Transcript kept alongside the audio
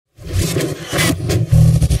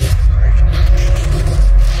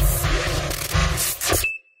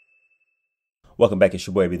Welcome back. It's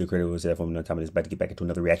your boy, Be the Creator. Who's there for no time. It's about to get back into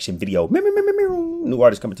another reaction video. New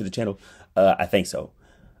artist coming to the channel. I think so.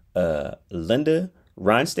 Linda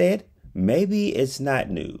Ronstadt. Maybe it's not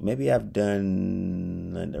new. Maybe I've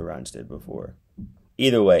done Linda Ronstadt before.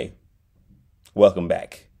 Either way, welcome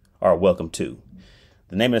back. Or welcome to.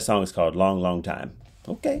 The name of the song is called Long, Long Time.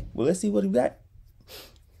 Okay, well, let's see what we got.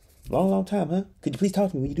 Long, long time, huh? Could you please talk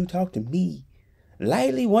to me when you do talk to me?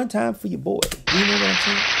 Lightly one time for your boy. You know what I'm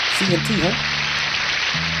saying? CMT, huh?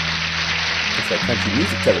 It's like country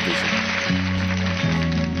music television.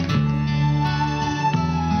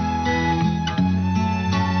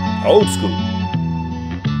 Old school.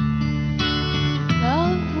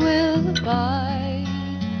 Love will abide.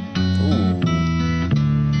 Ooh.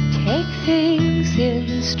 Take things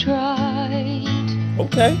in stride.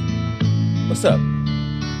 Okay. What's up?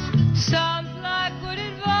 Sounds like good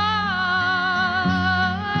advice,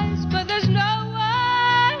 but there's no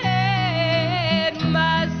one at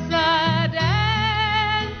my side,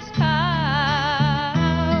 and time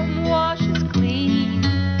washes clean.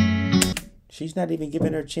 She's not even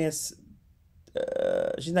giving her a chance.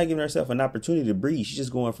 She's not giving herself an opportunity to breathe. She's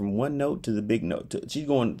just going from one note to the big note. She's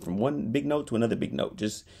going from one big note to another big note.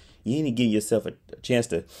 Just, you ain't giving yourself a chance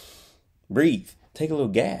to breathe. Take a little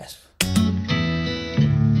gasp.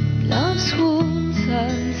 Love swoons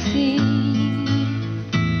unseen.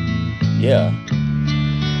 Yeah.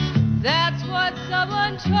 That's what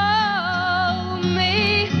someone told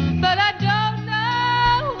me, but I don't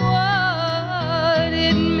know what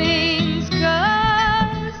it means,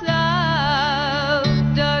 'cause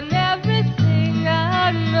I've done everything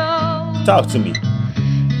I know. Talk to me.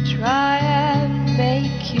 Try and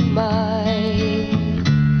make you mine.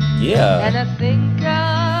 Yeah. And I think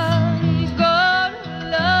I'm gonna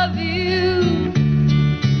love you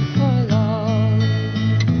for a long,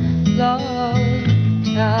 long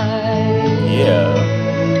time. Yeah.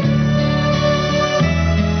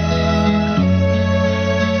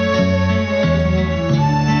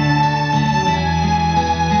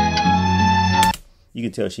 You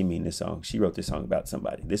can tell she mean this song. She wrote this song about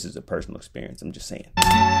somebody. This is a personal experience. I'm just saying.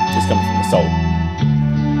 It's coming from the soul.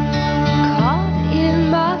 Caught in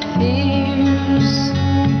my fears.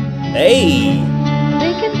 Hey.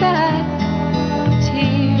 Thinking back,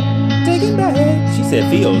 tears. Taking back. She said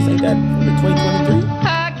feels. Ain't that from the 2023?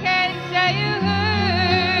 I can't say you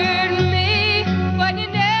hurt me when you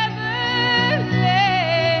never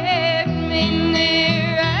let me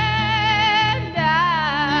near, and I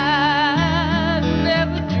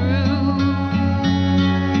never drew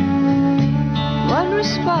one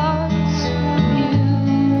response from you.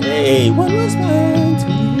 Hey, one response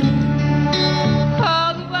from you.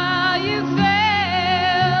 All the while you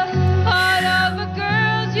fell all over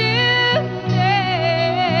girls you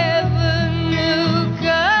never knew,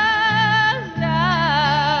 'cause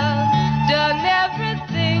I've done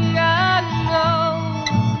everything I know.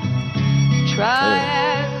 Try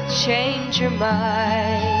and change your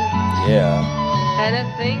mind, Yeah. and I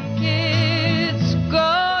think it's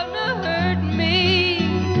gonna hurt me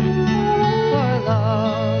for a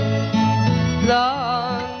long,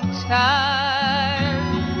 long time,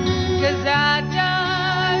 'cause I've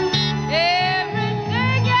done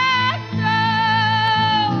everything I know.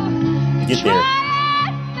 Get there. Try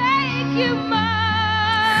and make you mine.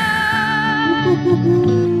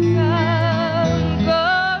 I'm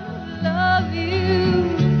gonna love you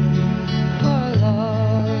for a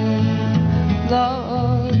long,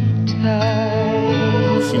 long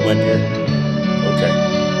time. She went there. Okay.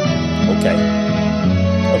 Okay.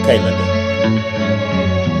 Okay, Linda.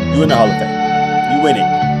 You in the Hall of Fame. You win it.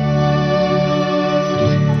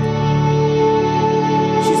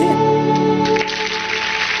 She's in.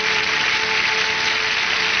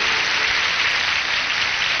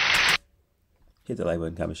 Hit the like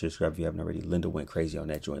button, comment, share, subscribe if you haven't already. Linda went crazy on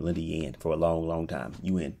that joint. Linda, you in for a long, long time.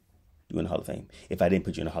 You in. You in the Hall of Fame. If I didn't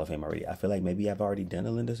put you in the Hall of Fame already, I feel like maybe I've already done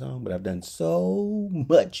a Linda song, but I've done so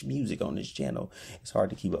much music on this channel. It's hard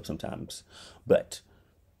to keep up sometimes. But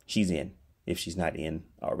she's in, if she's not in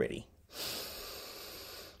already.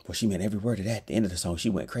 Well, she meant every word of that. At the end of the song, she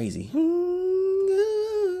went crazy.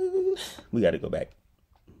 We got to go back.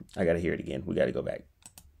 I got to hear it again. We got to go back.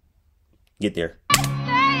 Get there.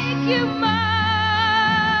 Make you mine.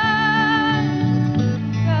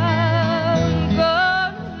 I'm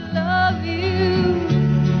gonna love you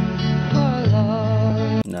for a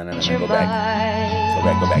long, No. Go back.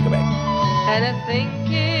 Go back. and I think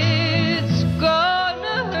it's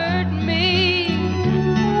gonna hurt me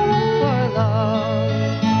for a long,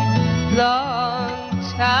 long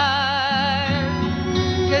time,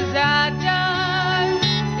 'cause I've done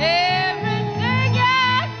everything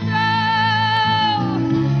I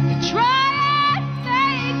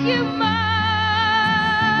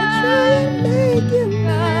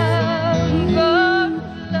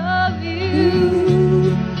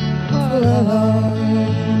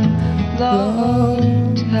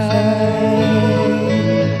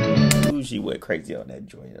crazy on that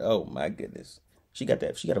joint. Oh my goodness. She got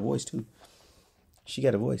that. She got a voice too. She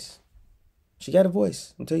got a voice. She got a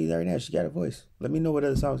voice. I'm telling you that right now. She got a voice. Let me know what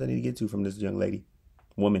other songs I need to get to from this young lady.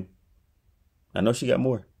 Woman. I know she got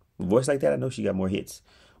more. A voice like that, I know she got more hits.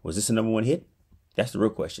 Was this a #1 hit? That's the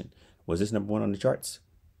real question. Was this #1 on the charts?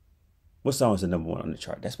 What song is the #1 on the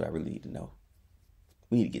chart? That's what I really need to know.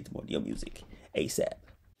 We need to get to more of your music ASAP.